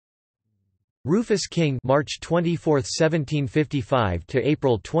Rufus King (March 24, 1755 to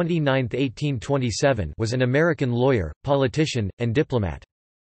April 29, 1827) was an American lawyer, politician, and diplomat.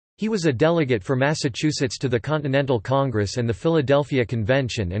 He was a delegate for Massachusetts to the Continental Congress and the Philadelphia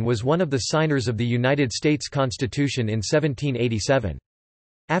Convention and was one of the signers of the United States Constitution in 1787.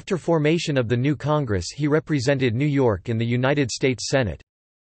 After formation of the new Congress, he represented New York in the United States Senate.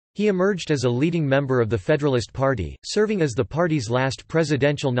 He emerged as a leading member of the Federalist Party, serving as the party's last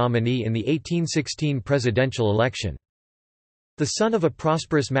presidential nominee in the 1816 presidential election. The son of a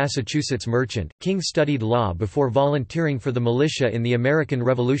prosperous Massachusetts merchant, King studied law before volunteering for the militia in the American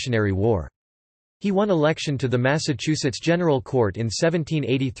Revolutionary War. He won election to the Massachusetts General Court in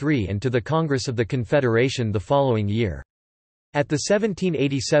 1783 and to the Congress of the Confederation the following year. At the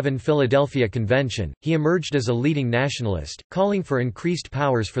 1787 Philadelphia Convention, he emerged as a leading nationalist, calling for increased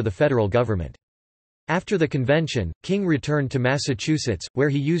powers for the federal government. After the convention, King returned to Massachusetts, where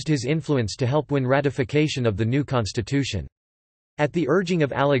he used his influence to help win ratification of the new Constitution. At the urging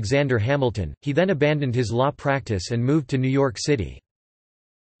of Alexander Hamilton, he then abandoned his law practice and moved to New York City.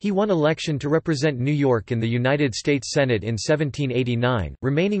 He won election to represent New York in the United States Senate in 1789,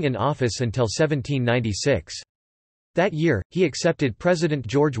 remaining in office until 1796. That year, he accepted President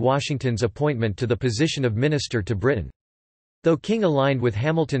George Washington's appointment to the position of Minister to Britain. Though King aligned with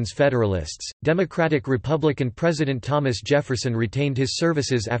Hamilton's Federalists, Democratic-Republican President Thomas Jefferson retained his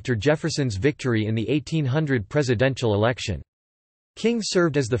services after Jefferson's victory in the 1800 presidential election. King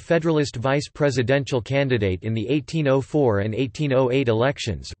served as the Federalist vice presidential candidate in the 1804 and 1808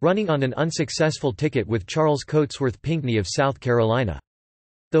 elections, running on an unsuccessful ticket with Charles Cotesworth Pinckney of South Carolina.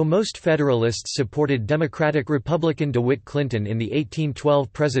 Though most Federalists supported Democratic-Republican DeWitt Clinton in the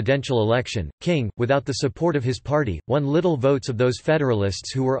 1812 presidential election, King, without the support of his party, won little votes of those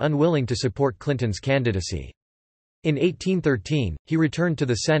Federalists who were unwilling to support Clinton's candidacy. In 1813, he returned to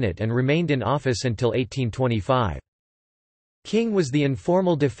the Senate and remained in office until 1825. King was the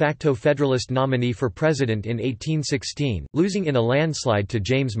informal de facto Federalist nominee for president in 1816, losing in a landslide to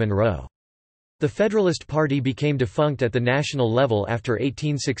James Monroe. The Federalist Party became defunct at the national level after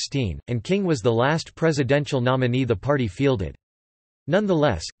 1816, and King was the last presidential nominee the party fielded.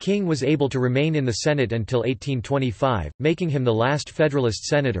 Nonetheless, King was able to remain in the Senate until 1825, making him the last Federalist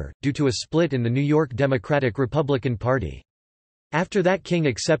senator, due to a split in the New York Democratic-Republican Party. After that, King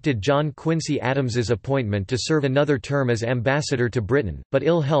accepted John Quincy Adams's appointment to serve another term as ambassador to Britain, but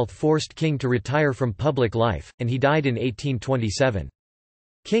ill health forced King to retire from public life, and he died in 1827.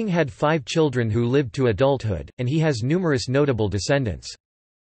 King had 5 children who lived to adulthood, and he has numerous notable descendants.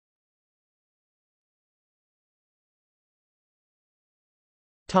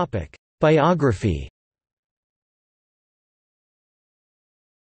 Biography.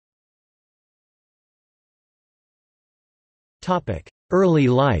 Early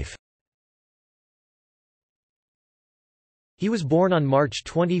life. He was born on March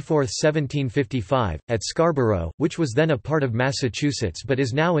 24, 1755, at Scarborough, which was then a part of Massachusetts but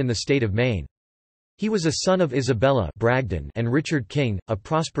is now in the state of Maine. He was a son of Isabella Bragdon and Richard King, a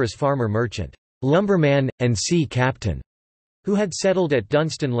prosperous farmer merchant, lumberman, and sea captain, who had settled at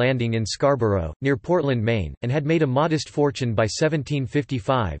Dunstan Landing in Scarborough, near Portland, Maine, and had made a modest fortune by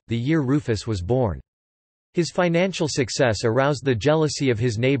 1755, the year Rufus was born. His financial success aroused the jealousy of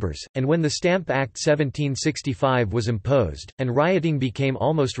his neighbors, and when the Stamp Act 1765 was imposed, and rioting became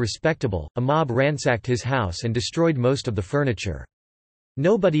almost respectable, a mob ransacked his house and destroyed most of the furniture.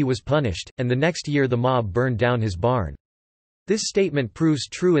 Nobody was punished, and the next year the mob burned down his barn. This statement proves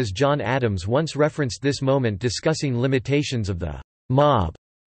true, as John Adams once referenced this moment discussing limitations of the mob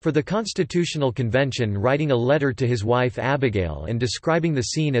for the Constitutional Convention, writing a letter to his wife Abigail and describing the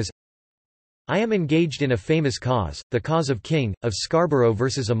scene as, "I am engaged in a famous cause, the cause of King, of Scarborough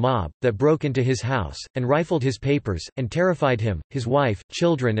versus a mob, that broke into his house, and rifled his papers, and terrified him, his wife,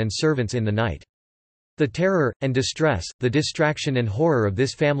 children and servants in the night. The terror, and distress, the distraction and horror of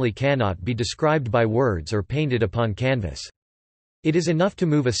this family cannot be described by words or painted upon canvas. It is enough to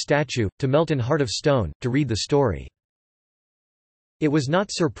move a statue, to melt an heart of stone, to read the story." It was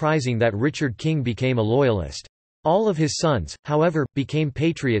not surprising that Richard King became a loyalist. All of his sons, however, became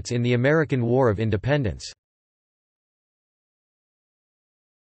patriots in the American War of Independence.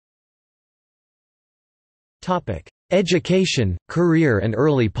 Education, career and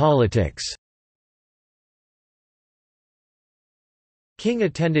early politics. King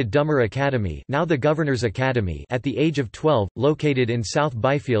attended Dummer Academy, now the Governor's Academy, at the age of 12, located in South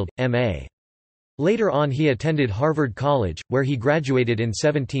Byfield, MA. Later on he attended Harvard College, where he graduated in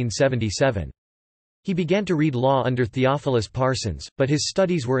 1777. He began to read law under Theophilus Parsons, but his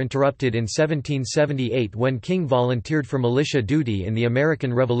studies were interrupted in 1778 when King volunteered for militia duty in the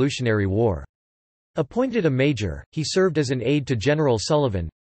American Revolutionary War. Appointed a major, he served as an aide to General Sullivan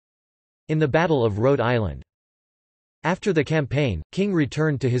in the Battle of Rhode Island. After the campaign, King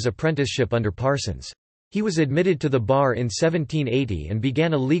returned to his apprenticeship under Parsons. He was admitted to the bar in 1780 and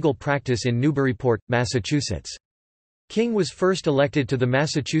began a legal practice in Newburyport, Massachusetts. King was first elected to the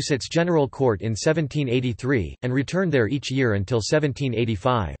Massachusetts General Court in 1783, and returned there each year until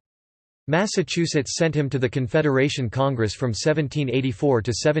 1785. Massachusetts sent him to the Confederation Congress from 1784 to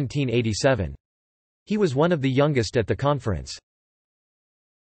 1787. He was one of the youngest at the conference.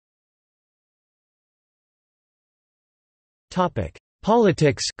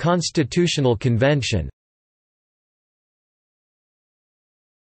 Politics. Constitutional Convention.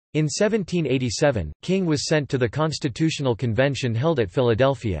 In 1787, King was sent to the Constitutional Convention held at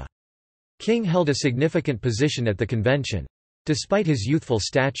Philadelphia. King held a significant position at the convention. Despite his youthful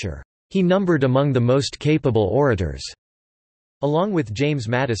stature, he numbered among the most capable orators. Along with James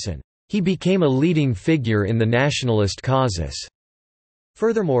Madison, he became a leading figure in the nationalist causes.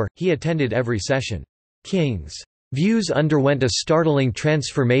 Furthermore, he attended every session. King's views underwent a startling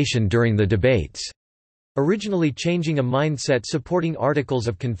transformation during the debates. Originally changing a mindset supporting Articles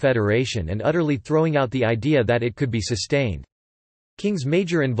of Confederation and utterly throwing out the idea that it could be sustained. King's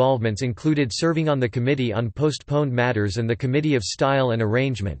major involvements included serving on the Committee on Postponed Matters and the Committee of Style and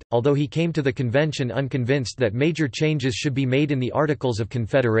Arrangement, although he came to the convention unconvinced that major changes should be made in the Articles of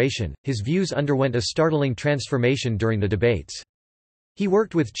Confederation. His views underwent a startling transformation during the debates. He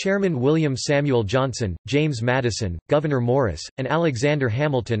worked with Chairman William Samuel Johnson, James Madison, Gouverneur Morris, and Alexander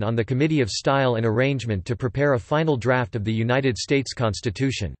Hamilton on the Committee of Style and Arrangement to prepare a final draft of the United States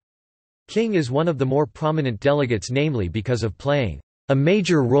Constitution. King is one of the more prominent delegates, namely because of playing a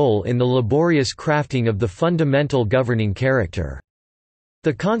major role in the laborious crafting of the fundamental governing character.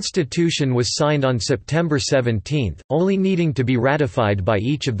 The Constitution was signed on September 17, only needing to be ratified by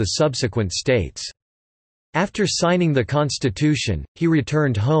each of the subsequent states. After signing the Constitution, he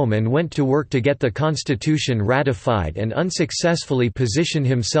returned home and went to work to get the Constitution ratified and unsuccessfully position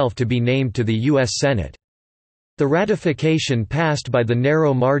himself to be named to the U.S. Senate. The ratification passed by the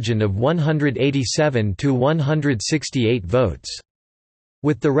narrow margin of 187 to 168 votes.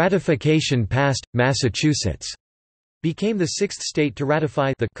 With the ratification passed, Massachusetts became the sixth state to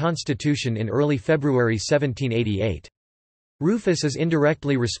ratify the Constitution in early February 1788. Rufus is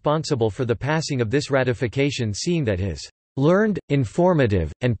indirectly responsible for the passing of this ratification, seeing that his learned,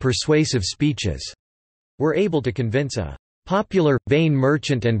 informative, and persuasive speeches were able to convince a popular, vain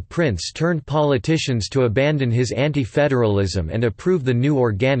merchant and prince turned politicians to abandon his anti-federalism and approve the new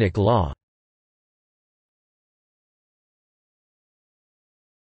organic law.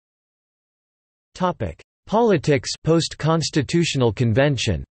 Politics post-constitutional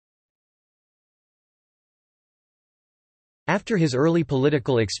convention. After his early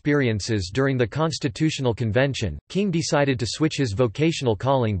political experiences during the Constitutional Convention, King decided to switch his vocational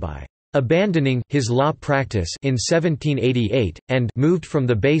calling by abandoning his law practice in 1788, and moved from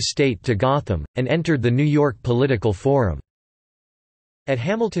the Bay State to Gotham, and entered the New York political forum. At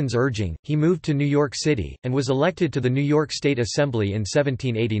Hamilton's urging, he moved to New York City, and was elected to the New York State Assembly in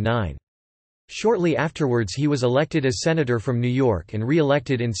 1789. Shortly afterwards he was elected as senator from New York and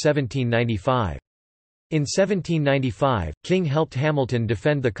re-elected in 1795. In 1795, King helped Hamilton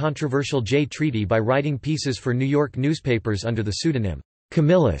defend the controversial Jay Treaty by writing pieces for New York newspapers under the pseudonym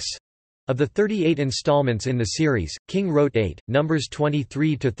Camillus. Of the 38 installments in the series, King wrote 8, numbers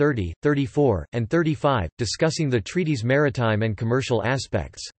 23 to 30, 34, and 35, discussing the treaty's maritime and commercial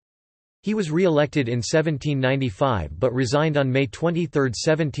aspects. He was re-elected in 1795 but resigned on May 23,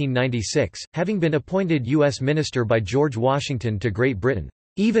 1796, having been appointed U.S. Minister by George Washington to Great Britain.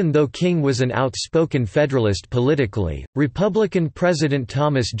 Even though King was an outspoken Federalist politically, Republican President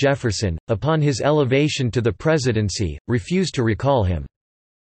Thomas Jefferson, upon his elevation to the presidency, refused to recall him.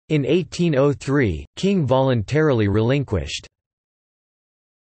 In 1803, King voluntarily relinquished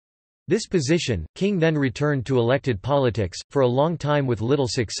this position. King then returned to elected politics, for a long time with little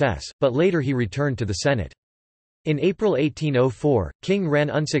success, but later he returned to the Senate. In April 1804, King ran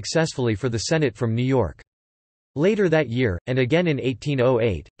unsuccessfully for the Senate from New York. Later that year, and again in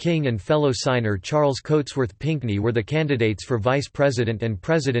 1808, King and fellow signer Charles Cotesworth Pinckney were the candidates for vice president and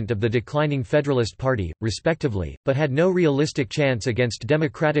president of the declining Federalist Party, respectively, but had no realistic chance against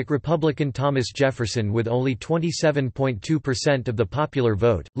Democratic-Republican Thomas Jefferson with only 27.2% of the popular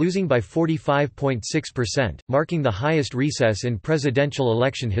vote, losing by 45.6%, marking the highest recess in presidential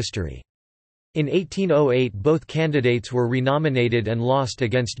election history. In 1808 both candidates were renominated and lost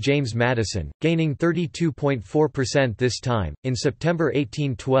against James Madison, gaining 32.4% this time. In September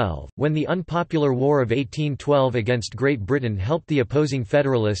 1812, when the unpopular War of 1812 against Great Britain helped the opposing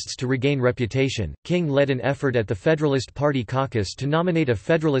Federalists to regain reputation, King led an effort at the Federalist Party caucus to nominate a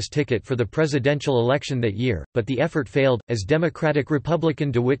Federalist ticket for the presidential election that year, but the effort failed, as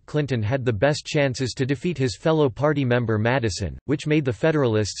Democratic-Republican DeWitt Clinton had the best chances to defeat his fellow party member Madison, which made the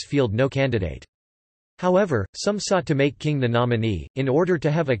Federalists field no candidate. However, some sought to make King the nominee, in order to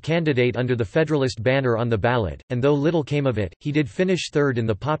have a candidate under the Federalist banner on the ballot, and though little came of it, he did finish third in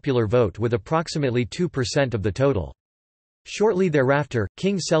the popular vote with approximately 2% of the total. Shortly thereafter,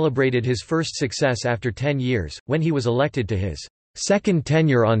 King celebrated his first success after 10 years, when he was elected to his second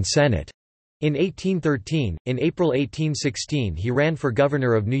tenure on Senate. In 1813, in April 1816 he ran for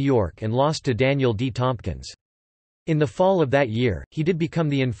governor of New York and lost to Daniel D. Tompkins. In the fall of that year, he did become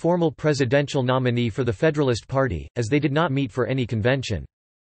the informal presidential nominee for the Federalist Party, as they did not meet for any convention.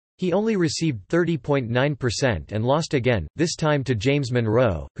 He only received 30.9% and lost again, this time to James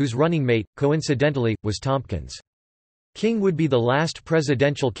Monroe, whose running mate, coincidentally, was Tompkins. King would be the last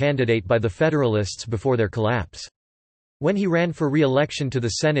presidential candidate by the Federalists before their collapse. When he ran for re-election to the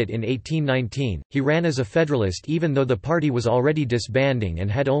Senate in 1819, he ran as a Federalist even though the party was already disbanding and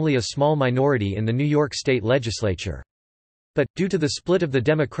had only a small minority in the New York State legislature. But, due to the split of the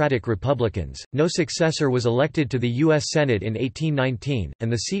Democratic-Republicans, no successor was elected to the U.S. Senate in 1819,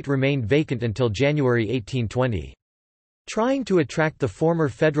 and the seat remained vacant until January 1820. Trying to attract the former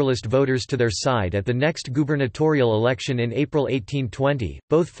Federalist voters to their side at the next gubernatorial election in April 1820,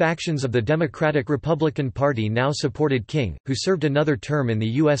 both factions of the Democratic-Republican Party now supported King, who served another term in the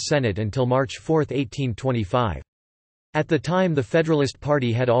U.S. Senate until March 4, 1825. At the time the Federalist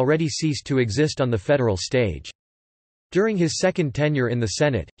Party had already ceased to exist on the federal stage. During his second tenure in the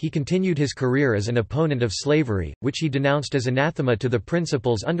Senate, he continued his career as an opponent of slavery, which he denounced as anathema to the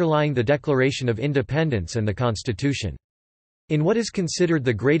principles underlying the Declaration of Independence and the Constitution. In what is considered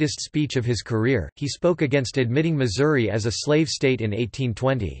the greatest speech of his career, he spoke against admitting Missouri as a slave state in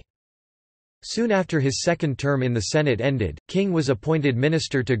 1820. Soon after his second term in the Senate ended, King was appointed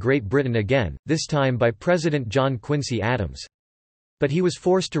minister to Great Britain again, this time by President John Quincy Adams. But he was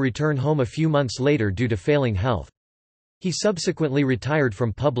forced to return home a few months later due to failing health. He subsequently retired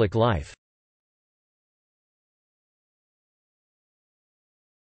from public life.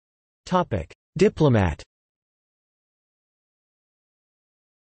 Diplomat.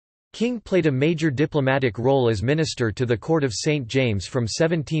 King played a major diplomatic role as minister to the Court of St. James from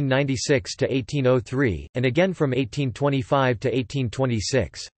 1796 to 1803, and again from 1825 to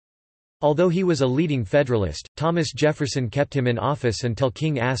 1826. Although he was a leading Federalist, Thomas Jefferson kept him in office until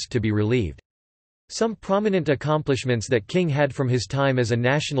King asked to be relieved. Some prominent accomplishments that King had from his time as a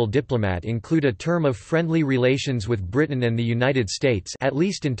national diplomat include a term of friendly relations with Britain and the United States, at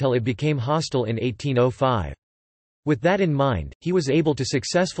least until it became hostile in 1805. With that in mind, he was able to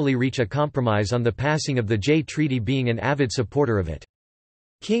successfully reach a compromise on the passing of the Jay Treaty, being an avid supporter of it.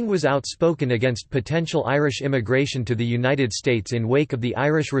 King was outspoken against potential Irish immigration to the United States in wake of the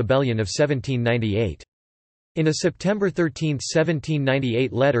Irish Rebellion of 1798. In a September 13,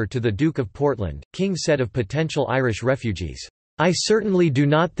 1798 letter to the Duke of Portland, King said of potential Irish refugees, "I certainly do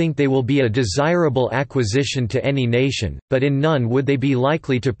not think they will be a desirable acquisition to any nation, but in none would they be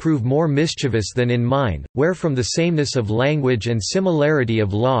likely to prove more mischievous than in mine, where from the sameness of language and similarity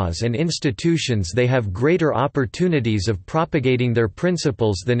of laws and institutions they have greater opportunities of propagating their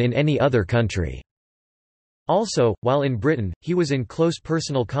principles than in any other country." Also, while in Britain, he was in close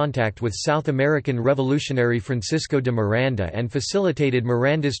personal contact with South American revolutionary Francisco de Miranda and facilitated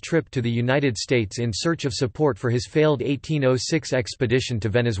Miranda's trip to the United States in search of support for his failed 1806 expedition to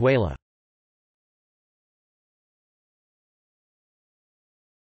Venezuela.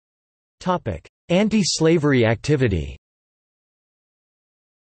 Anti-slavery activity.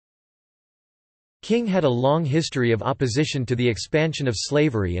 King had a long history of opposition to the expansion of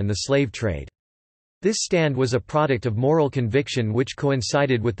slavery and the slave trade. This stand was a product of moral conviction which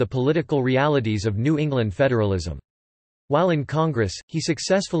coincided with the political realities of New England federalism. While in Congress, he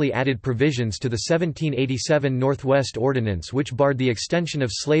successfully added provisions to the 1787 Northwest Ordinance which barred the extension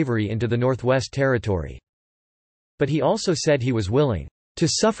of slavery into the Northwest Territory. But he also said he was willing to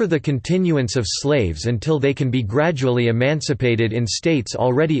suffer the continuance of slaves until they can be gradually emancipated in states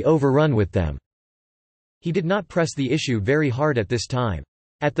already overrun with them. He did not press the issue very hard at this time.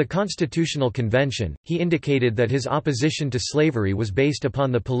 At the Constitutional Convention, he indicated that his opposition to slavery was based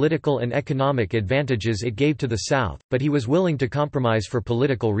upon the political and economic advantages it gave to the South, but he was willing to compromise for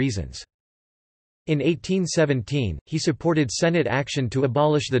political reasons. In 1817, he supported Senate action to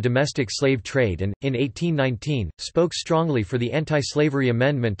abolish the domestic slave trade and, in 1819, spoke strongly for the anti-slavery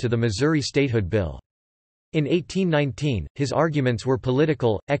amendment to the Missouri Statehood Bill. In 1819, his arguments were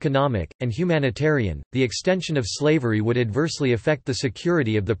political, economic, and humanitarian. The extension of slavery would adversely affect the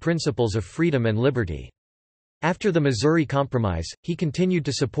security of the principles of freedom and liberty. After the Missouri Compromise, he continued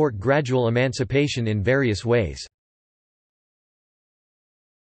to support gradual emancipation in various ways.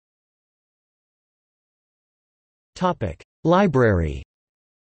 Library.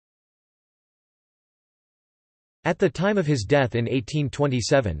 At the time of his death in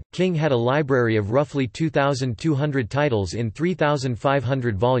 1827, King had a library of roughly 2,200 titles in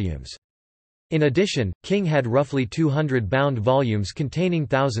 3,500 volumes. In addition, King had roughly 200 bound volumes containing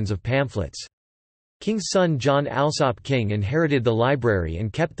thousands of pamphlets. King's son John Alsop King inherited the library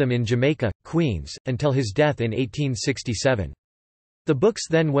and kept them in Jamaica, Queens, until his death in 1867. The books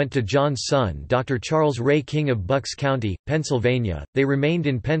then went to John's son Dr. Charles Ray King of Bucks County, Pennsylvania. They remained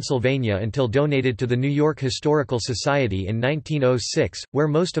in Pennsylvania until donated to the New York Historical Society in 1906, where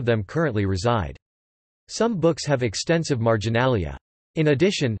most of them currently reside. Some books have extensive marginalia. In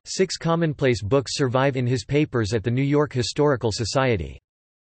addition, 6 commonplace books survive in his papers at the New York Historical Society.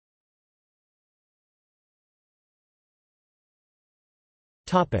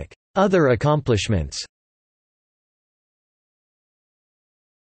 Other accomplishments.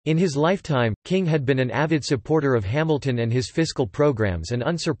 In his lifetime, King had been an avid supporter of Hamilton and his fiscal programs, and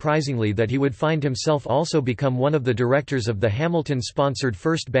unsurprisingly that he would find himself also become one of the directors of the Hamilton-sponsored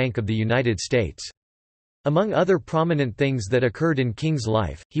First Bank of the United States. Among other prominent things that occurred in King's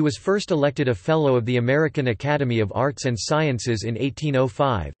life, he was first elected a Fellow of the American Academy of Arts and Sciences in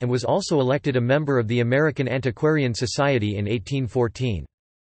 1805, and was also elected a member of the American Antiquarian Society in 1814.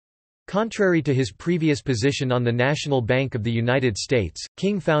 Contrary to his previous position on the National Bank of the United States,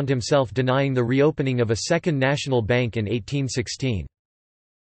 King found himself denying the reopening of a second national bank in 1816.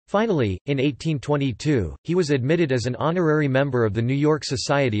 Finally, in 1822, he was admitted as an honorary member of the New York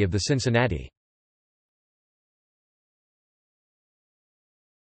Society of the Cincinnati.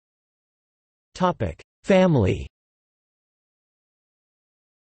 Family.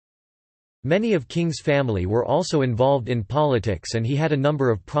 Many of King's family were also involved in politics, and he had a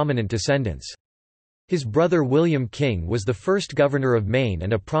number of prominent descendants. His brother William King was the first governor of Maine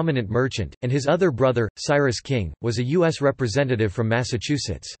and a prominent merchant, and his other brother, Cyrus King, was a U.S. representative from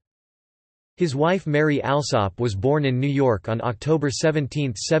Massachusetts. His wife Mary Alsop was born in New York on October 17,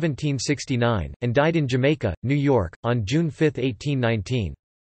 1769, and died in Jamaica, New York, on June 5, 1819.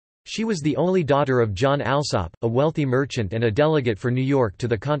 She was the only daughter of John Alsop, a wealthy merchant and a delegate for New York to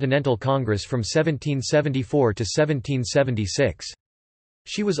the Continental Congress from 1774 to 1776.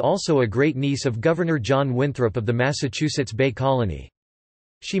 She was also a great-niece of Governor John Winthrop of the Massachusetts Bay Colony.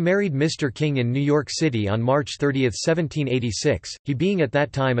 She married Mr. King in New York City on March 30, 1786, he being at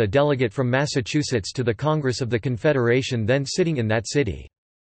that time a delegate from Massachusetts to the Congress of the Confederation then sitting in that city.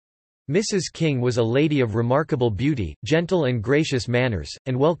 Mrs. King was a lady of remarkable beauty, gentle and gracious manners,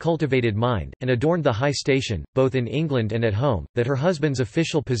 and well-cultivated mind, and adorned the high station, both in England and at home, that her husband's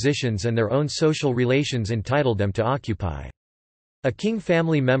official positions and their own social relations entitled them to occupy. A King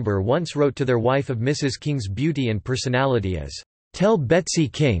family member once wrote to their wife of Mrs. King's beauty and personality as, "Tell Betsy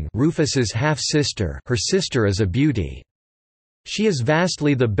King, Rufus's half-sister, her sister is a beauty. She is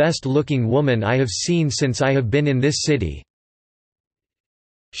vastly the best-looking woman I have seen since I have been in this city.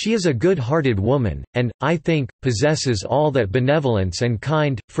 She is a good-hearted woman, and, I think, possesses all that benevolence and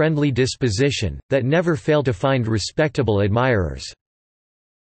kind, friendly disposition, that never fail to find respectable admirers."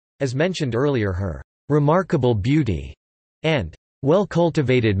 As mentioned earlier, her "remarkable beauty" and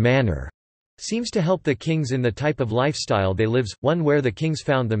 "well-cultivated manner" seems to help the Kings in the type of lifestyle they lives, one where the Kings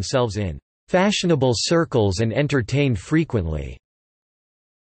found themselves in "fashionable circles and entertained frequently",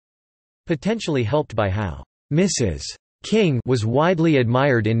 potentially helped by how Mrs. King was widely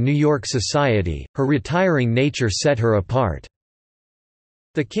admired in New York society, her retiring nature set her apart.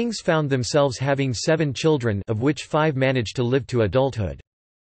 The Kings found themselves having 7 children, of which 5 managed to live to adulthood.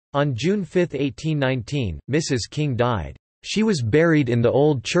 On June 5, 1819, Mrs. King died. She was buried in the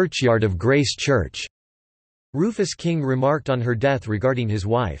old churchyard of Grace Church. Rufus King remarked on her death regarding his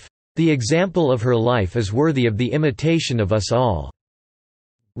wife, "The example of her life is worthy of the imitation of us all."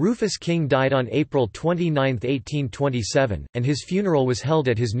 Rufus King died on April 29, 1827, and his funeral was held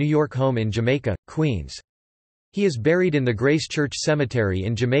at his New York home in Jamaica, Queens. He is buried in the Grace Church Cemetery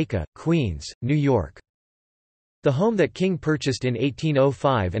in Jamaica, Queens, New York. The home that King purchased in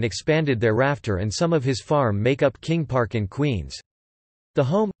 1805 and expanded thereafter and some of his farm make up King Park in Queens. The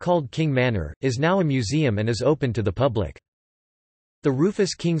home, called King Manor, is now a museum and is open to the public. The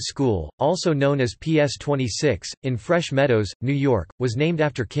Rufus King School, also known as PS 26, in Fresh Meadows, New York, was named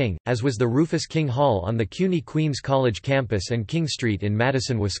after King, as was the Rufus King Hall on the CUNY Queens College campus and King Street in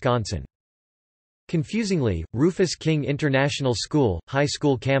Madison, Wisconsin. Confusingly, Rufus King International School, High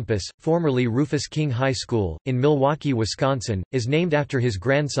School Campus, formerly Rufus King High School, in Milwaukee, Wisconsin, is named after his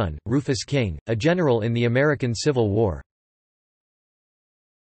grandson, Rufus King, a general in the American Civil War.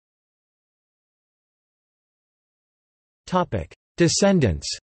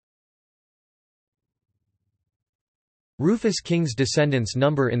 Descendants. Rufus King's descendants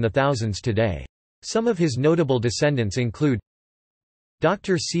number in the thousands today. Some of his notable descendants include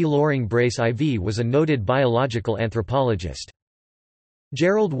Dr. C. Loring Brace IV was a noted biological anthropologist.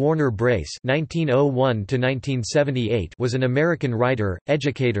 Gerald Warner Brace (1901–1978) was an American writer,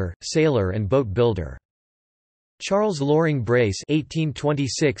 educator, sailor and boat builder. Charles Loring Brace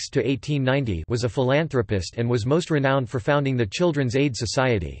 (1826–1890) was a philanthropist and was most renowned for founding the Children's Aid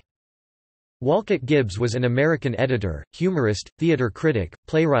Society. Walcott Gibbs was an American editor, humorist, theater critic,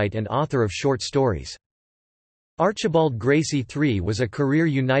 playwright and author of short stories. Archibald Gracie III was a career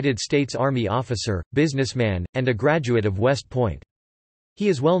United States Army officer, businessman, and a graduate of West Point. He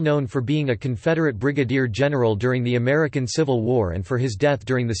is well known for being a Confederate brigadier general during the American Civil War and for his death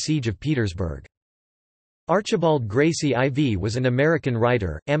during the Siege of Petersburg. Archibald Gracie IV was an American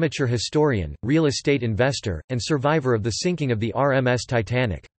writer, amateur historian, real estate investor, and survivor of the sinking of the RMS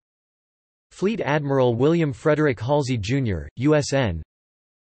Titanic. Fleet Admiral William Frederick Halsey, Jr., U.S.N.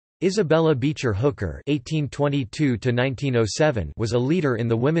 Isabella Beecher Hooker (1822–1907) was a leader in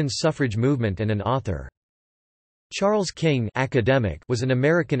the women's suffrage movement and an author. Charles King, academic, was an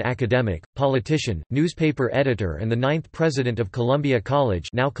American academic, politician, newspaper editor and the 9th president of Columbia College,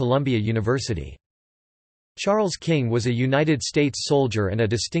 now Columbia University. Charles King was a United States soldier and a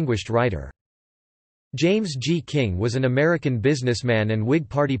distinguished writer. James G. King was an American businessman and Whig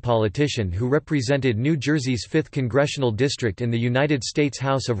Party politician who represented New Jersey's 5th congressional district in the United States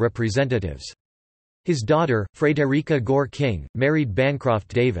House of Representatives. His daughter, Frederica Gore King, married Bancroft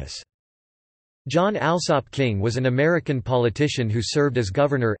Davis. John Alsop King was an American politician who served as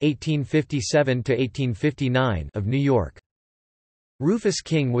governor 1857–1859 of New York. Rufus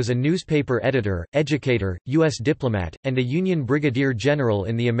King was a newspaper editor, educator, U.S. diplomat, and a Union brigadier general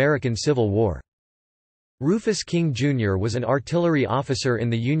in the American Civil War. Rufus King, Jr. was an artillery officer in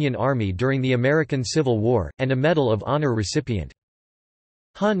the Union Army during the American Civil War, and a Medal of Honor recipient.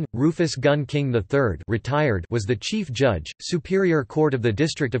 Hun. Rufus Gun King III retired was the Chief Judge, Superior Court of the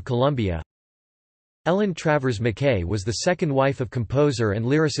District of Columbia. Ellen Travers McKay was the second wife of composer and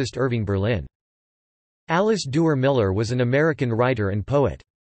lyricist Irving Berlin. Alice Duer Miller was an American writer and poet.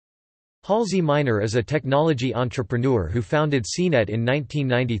 Halsey Minor is a technology entrepreneur who founded CNET in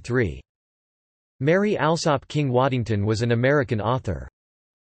 1993. Mary Alsop King Waddington was an American author.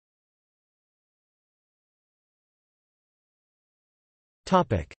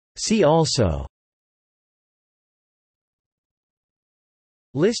 See also: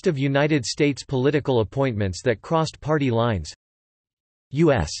 List of United States political appointments that crossed party lines.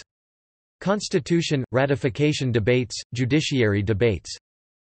 U.S. Constitution, ratification debates, judiciary debates.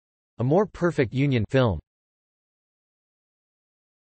 A More Perfect Union film.